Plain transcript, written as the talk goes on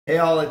Hey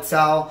all, it's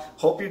Sal.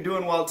 Hope you're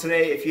doing well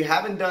today. If you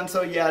haven't done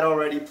so yet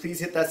already, please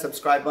hit that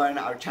subscribe button.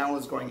 Our channel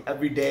is growing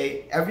every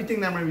day. Everything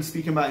that I'm going to be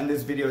speaking about in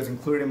this video is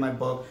included in my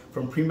book,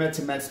 From Pre-Med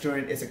to Med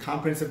Student. It's a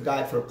comprehensive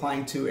guide for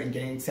applying to and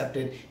getting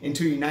accepted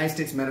into a United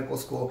States medical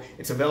school.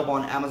 It's available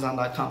on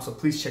Amazon.com, so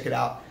please check it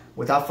out.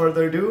 Without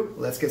further ado,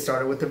 let's get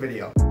started with the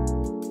video.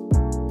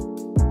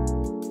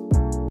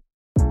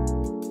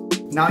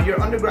 Now,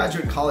 your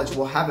undergraduate college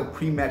will have a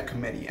pre-med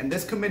committee, and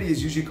this committee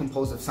is usually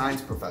composed of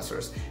science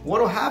professors.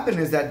 What will happen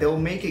is that they'll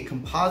make a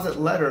composite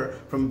letter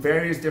from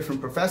various different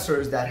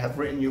professors that have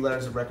written you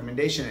letters of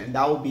recommendation, and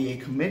that will be a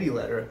committee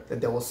letter that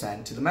they will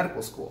send to the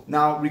medical school.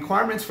 Now,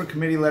 requirements for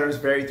committee letters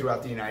vary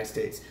throughout the United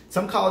States.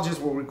 Some colleges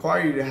will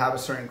require you to have a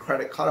certain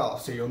credit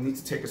cutoff, so you'll need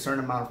to take a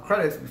certain amount of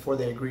credits before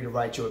they agree to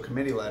write you a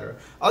committee letter.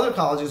 Other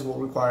colleges will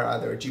require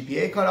either a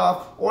GPA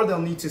cutoff, or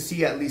they'll need to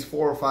see at least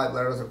 4 or 5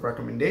 letters of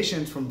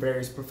recommendations from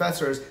various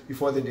professors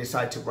before they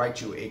decide to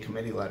write you a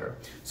committee letter.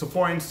 So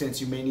for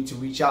instance, you may need to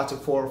reach out to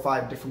 4 or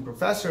 5 different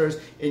professors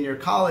in your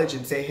college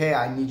and say, hey,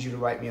 I need you to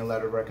write me a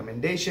letter of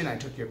recommendation. I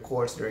took your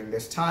course during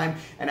this time,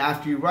 and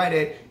after you write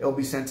it, it'll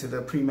be sent to the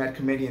pre-med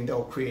committee and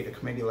they'll create a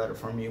committee letter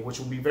for me, which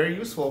will be very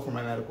useful for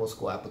my medical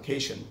school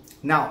application.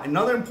 Now,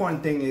 another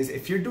important thing is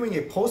if you're doing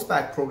a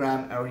postback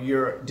program or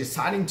you're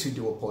deciding to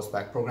do a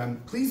postback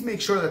program, please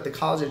make sure that the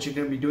college that you're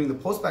going to be doing the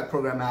postback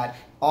program at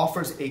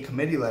offers a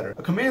committee letter.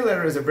 A committee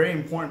letter is a very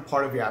important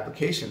part of your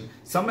application.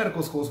 Some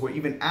medical schools will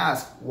even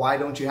ask, why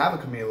don't you have a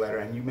committee letter?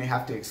 And you may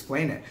have to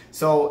explain it.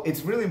 So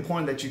it's really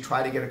important that you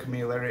try to get a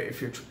committee letter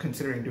if you're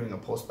considering doing a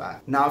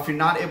postback. Now, if you're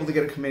not able to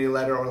get a committee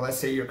letter, or let's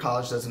say your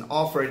college doesn't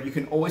offer it, you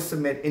can always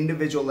submit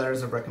individual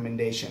letters of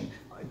recommendation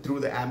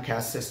through the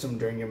MCAT system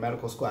during your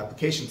medical school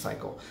application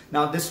cycle.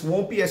 Now, this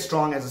won't be as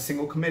strong as a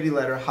single committee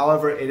letter.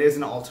 However, it is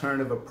an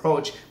alternative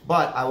approach,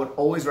 but I would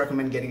always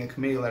recommend getting a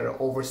committee letter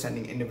over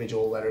sending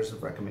individual letters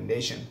of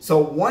recommendation. So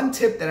one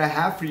tip that I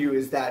have for you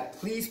is that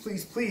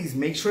please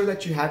make sure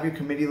that you have your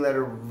committee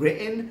letter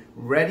written,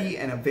 ready,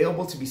 and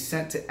available to be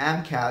sent to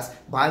AMCAS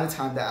by the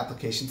time the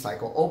application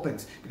cycle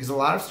opens. Because a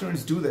lot of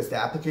students do this. The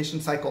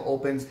application cycle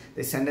opens,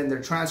 they send in their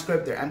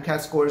transcript, their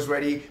MCAT score is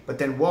ready, but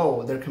then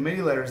whoa, their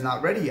committee letter is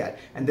not ready yet.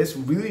 And this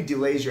really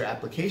delays your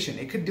application.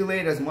 It could delay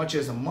it as much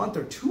as a month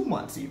or 2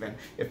 months even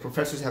if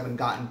professors haven't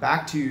gotten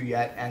back to you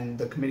yet and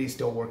the committee is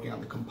still working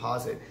on the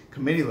composite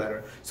committee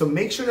letter. So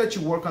make sure that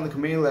you work on the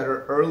committee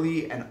letter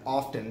early and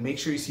often. Make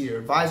sure you see your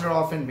advisor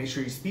often, make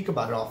sure you speak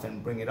about it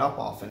often, bring it up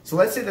often. So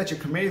let's say that your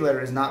committee letter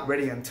is not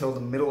ready until the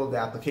middle of the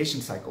application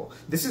cycle.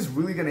 This is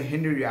really going to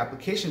hinder your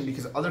application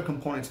because other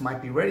components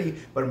might be ready,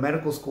 but a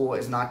medical school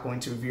is not going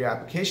to review your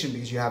application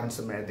because you haven't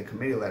submitted the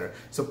committee letter.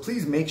 So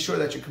please make sure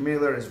that your committee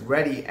letter is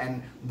ready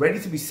and ready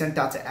to be sent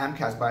out to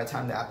AMCAS by the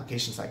time the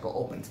application cycle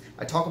opens.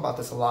 I talk about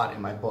this a lot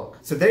in my book.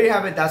 So there you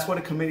have it. That's what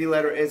a committee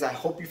letter is. I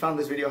hope you found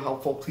this video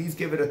helpful. Please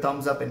give it a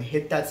thumbs up and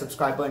hit that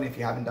subscribe button if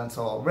you haven't done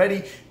so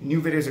already.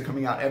 New videos are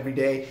coming out every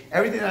day.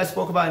 Everything that I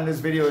spoke about in this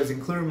video is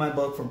included in my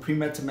book, From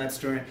Pre-Med to Med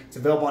Student. It's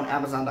available on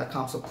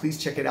Amazon.com, so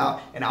please check it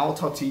out, and I will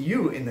talk to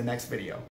you in the next video.